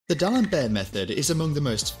The D'Alembert method is among the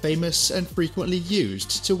most famous and frequently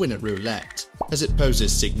used to win at roulette, as it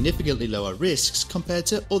poses significantly lower risks compared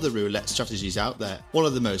to other roulette strategies out there. One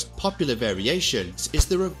of the most popular variations is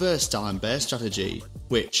the reverse D'Alembert strategy,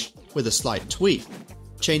 which, with a slight tweak,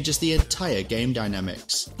 changes the entire game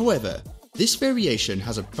dynamics. However, this variation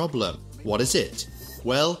has a problem. What is it?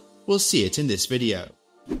 Well, we'll see it in this video.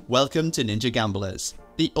 Welcome to Ninja Gamblers,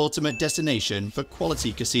 the ultimate destination for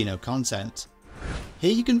quality casino content.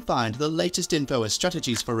 Here you can find the latest info and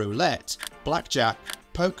strategies for roulette, blackjack,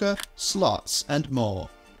 poker, slots, and more.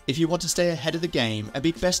 If you want to stay ahead of the game and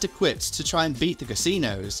be best equipped to try and beat the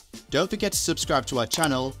casinos, don't forget to subscribe to our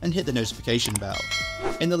channel and hit the notification bell.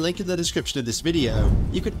 In the link in the description of this video,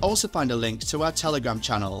 you can also find a link to our Telegram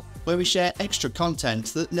channel where we share extra content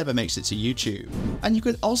that never makes it to YouTube. And you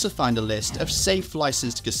can also find a list of safe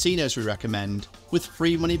licensed casinos we recommend with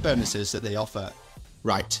free money bonuses that they offer.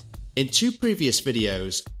 Right. In two previous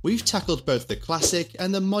videos, we've tackled both the classic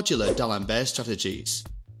and the modular D'Alembert strategies.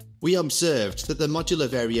 We observed that the modular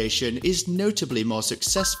variation is notably more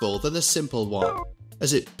successful than the simple one,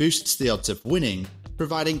 as it boosts the odds of winning,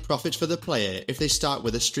 providing profit for the player if they start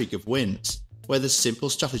with a streak of wins, where the simple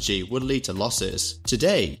strategy would lead to losses.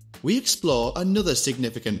 Today, we explore another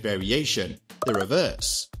significant variation, the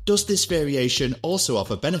reverse. Does this variation also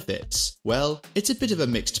offer benefits? Well, it's a bit of a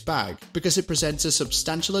mixed bag because it presents a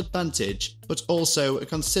substantial advantage but also a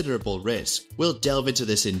considerable risk. We'll delve into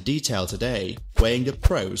this in detail today, weighing the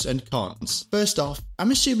pros and cons. First off,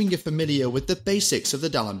 I'm assuming you're familiar with the basics of the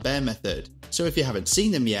D'Alembert method, so if you haven't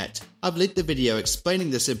seen them yet, I've linked the video explaining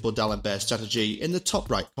the simple D'Alembert strategy in the top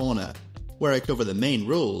right corner, where I cover the main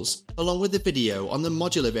rules, along with the video on the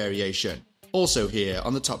modular variation, also here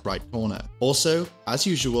on the top right corner. Also, as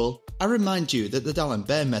usual, I remind you that the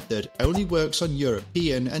D'Alembert method only works on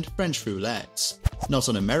European and French roulettes, not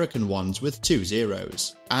on American ones with 2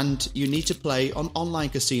 zeros. And you need to play on online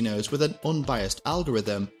casinos with an unbiased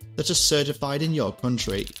algorithm that are certified in your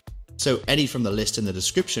country. So any from the list in the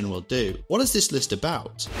description will do. What is this list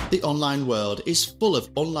about? The online world is full of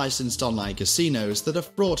unlicensed online casinos that are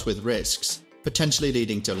fraught with risks, potentially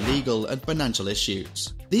leading to legal and financial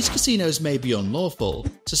issues. These casinos may be unlawful,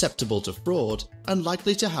 susceptible to fraud, and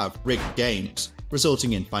likely to have rigged games,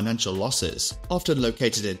 resulting in financial losses. Often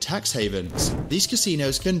located in tax havens, these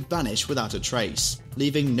casinos can vanish without a trace,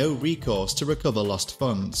 leaving no recourse to recover lost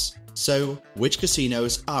funds. So, which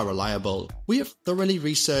casinos are reliable? We have thoroughly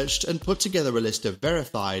researched and put together a list of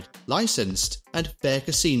verified, licensed, and fair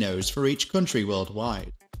casinos for each country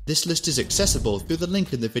worldwide. This list is accessible through the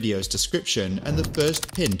link in the video's description and the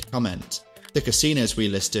first pinned comment. The casinos we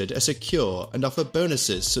listed are secure and offer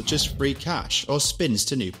bonuses such as free cash or spins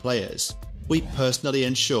to new players. We personally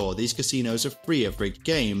ensure these casinos are free of rigged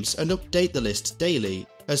games and update the list daily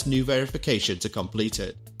as new verifications are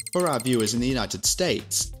completed. For our viewers in the United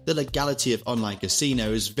States, the legality of online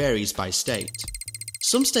casinos varies by state.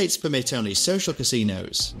 Some states permit only social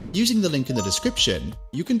casinos. Using the link in the description,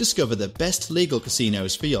 you can discover the best legal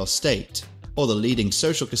casinos for your state, or the leading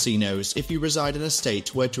social casinos if you reside in a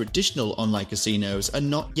state where traditional online casinos are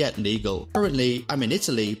not yet legal. Currently, I'm in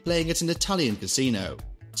Italy playing at an Italian casino,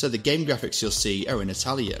 so the game graphics you'll see are in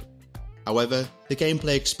Italian. However, the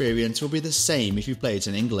gameplay experience will be the same if you play it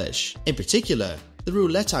in English. In particular, the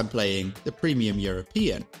roulette I'm playing, the Premium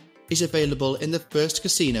European, is available in the first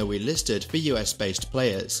casino we listed for US-based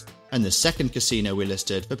players, and the second casino we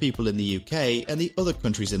listed for people in the UK and the other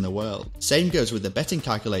countries in the world. Same goes with the betting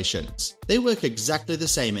calculations. They work exactly the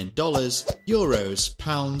same in dollars, euros,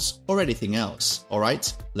 pounds, or anything else.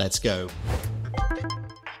 Alright, let's go.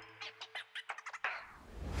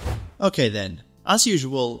 Okay then, as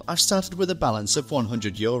usual, I've started with a balance of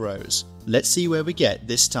 100 euros. Let's see where we get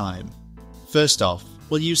this time. First off,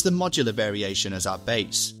 we'll use the modular variation as our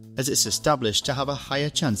base, as it's established to have a higher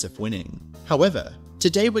chance of winning. However,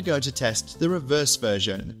 today we're going to test the reverse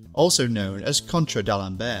version, also known as Contra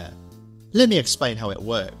D'Alembert. Let me explain how it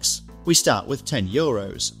works. We start with 10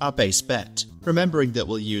 euros, our base bet, remembering that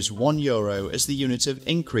we'll use 1 euro as the unit of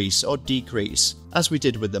increase or decrease, as we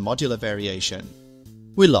did with the modular variation.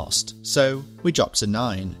 We lost, so we dropped to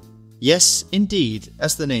 9. Yes, indeed,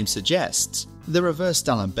 as the name suggests, the reverse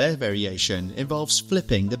D'Alembert variation involves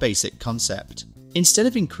flipping the basic concept. Instead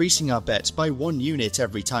of increasing our bet by 1 unit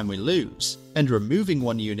every time we lose, and removing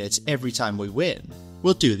 1 unit every time we win,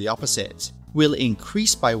 we'll do the opposite. We'll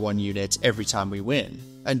increase by 1 unit every time we win,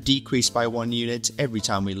 and decrease by 1 unit every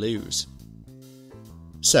time we lose.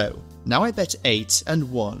 So, now I bet 8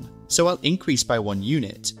 and 1, so I'll increase by 1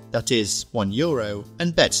 unit, that is 1 euro,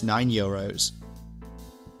 and bet 9 euros.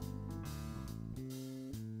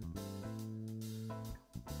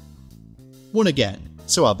 Won again,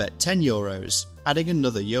 so I'll bet 10 euros, adding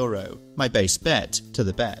another euro, my base bet, to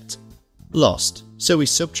the bet. Lost, so we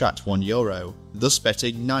subtract 1 euro, thus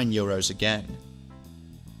betting 9 euros again.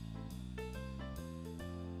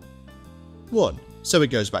 Won, so it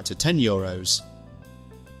goes back to 10 euros.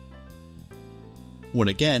 Won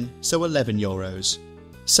again, so 11 euros.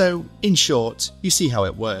 So, in short, you see how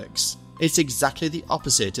it works. It's exactly the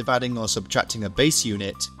opposite of adding or subtracting a base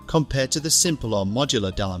unit compared to the simple or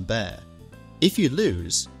modular d'Alembert. If you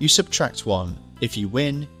lose, you subtract 1. If you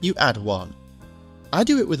win, you add 1. I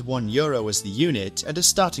do it with 1 euro as the unit and a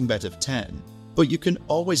starting bet of 10, but you can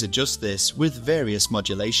always adjust this with various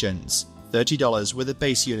modulations. $30 with a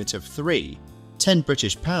base unit of 3, 10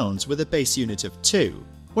 British pounds with a base unit of 2,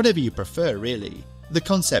 whatever you prefer really. The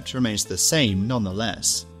concept remains the same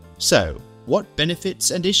nonetheless. So, what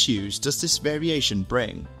benefits and issues does this variation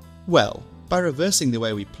bring? Well, by reversing the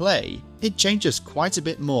way we play, it changes quite a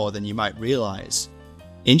bit more than you might realise.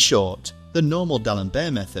 In short, the normal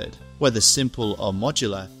d'Alembert method, whether simple or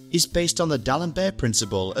modular, is based on the d'Alembert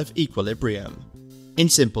principle of equilibrium. In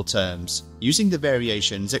simple terms, using the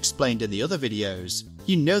variations explained in the other videos,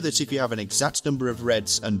 you know that if you have an exact number of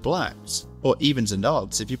reds and blacks, or evens and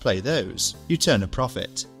odds if you play those, you turn a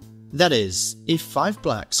profit. That is, if 5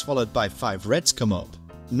 blacks followed by 5 reds come up,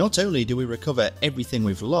 not only do we recover everything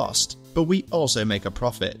we've lost, but we also make a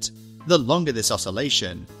profit. The longer this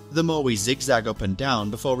oscillation, the more we zigzag up and down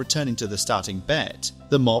before returning to the starting bet,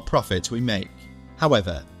 the more profit we make.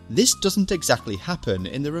 However, this doesn't exactly happen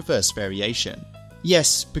in the reverse variation.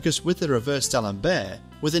 Yes, because with the reverse d'Alembert,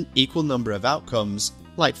 with an equal number of outcomes,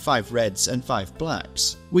 like 5 reds and 5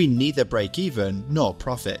 blacks, we neither break even nor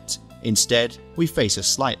profit. Instead, we face a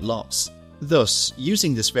slight loss. Thus,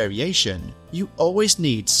 using this variation, you always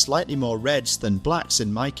need slightly more reds than blacks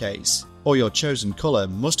in my case, or your chosen colour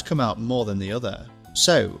must come out more than the other.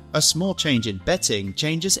 So, a small change in betting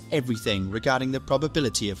changes everything regarding the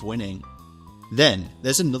probability of winning. Then,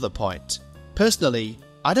 there's another point. Personally,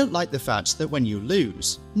 I don't like the fact that when you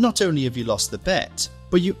lose, not only have you lost the bet,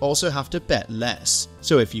 but you also have to bet less.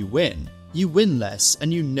 So if you win less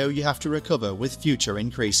and you know you have to recover with future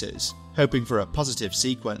increases, hoping for a positive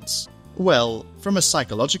sequence. Well, from a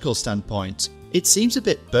psychological standpoint, it seems a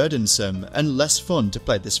bit burdensome and less fun to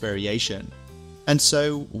play this variation. And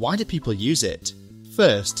so, why do people use it?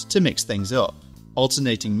 First, to mix things up.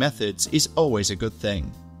 Alternating methods is always a good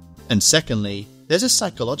thing. And secondly, there's a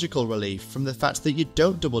psychological relief from the fact that you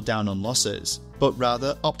don't double down on losses, but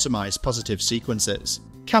rather optimize positive sequences,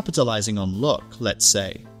 capitalizing on luck, let's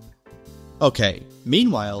say. Okay,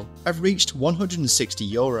 meanwhile, I've reached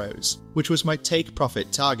 160 euros, which was my take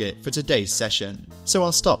profit target for today's session, so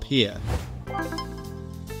I'll stop here.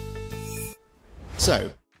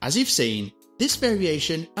 So, as you've seen, this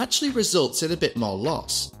variation actually results in a bit more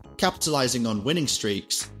loss, capitalizing on winning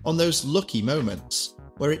streaks, on those lucky moments,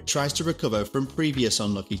 where it tries to recover from previous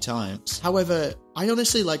unlucky times. However, I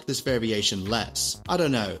honestly like this variation less. I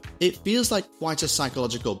don't know, it feels like quite a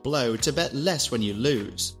psychological blow to bet less when you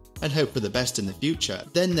lose, and hope for the best in the future.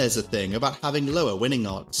 Then there's a thing about having lower winning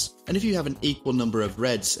odds, and if you have an equal number of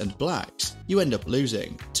reds and blacks, you end up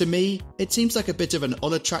losing. To me, it seems like a bit of an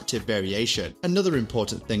unattractive variation. Another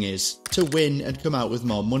important thing is, to win and come out with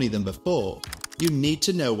more money than before, you need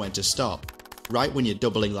to know when to stop. Right when you're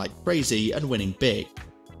doubling like crazy and winning big.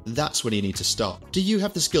 That's when you need to stop. Do you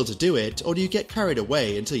have the skill to do it, or do you get carried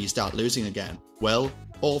away until you start losing again? Well,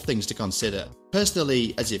 all things to consider.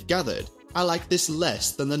 Personally, as you've gathered, I like this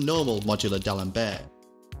less than the normal modular d'Alembert.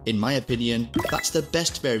 In my opinion, that's the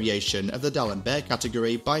best variation of the d'Alembert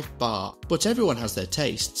category by far, but everyone has their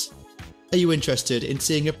tastes. Are you interested in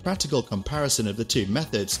seeing a practical comparison of the two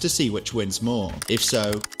methods to see which wins more? If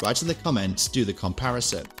so, write in the comments, do the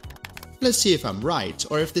comparison. Let's see if I'm right,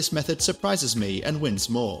 or if this method surprises me and wins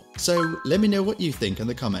more. So let me know what you think in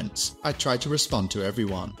the comments. I try to respond to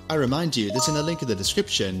everyone. I remind you that in the link in the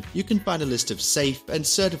description, you can find a list of safe and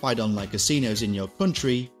certified online casinos in your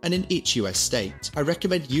country and in each US state. I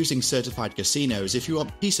recommend using certified casinos if you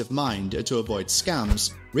want peace of mind and to avoid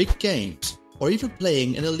scams, rigged games, or even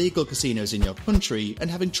playing in illegal casinos in your country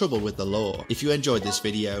and having trouble with the law. If you enjoyed this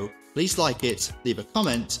video, please like it, leave a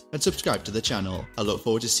comment, and subscribe to the channel. I look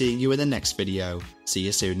forward to seeing you in the next video. See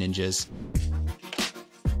you soon, ninjas.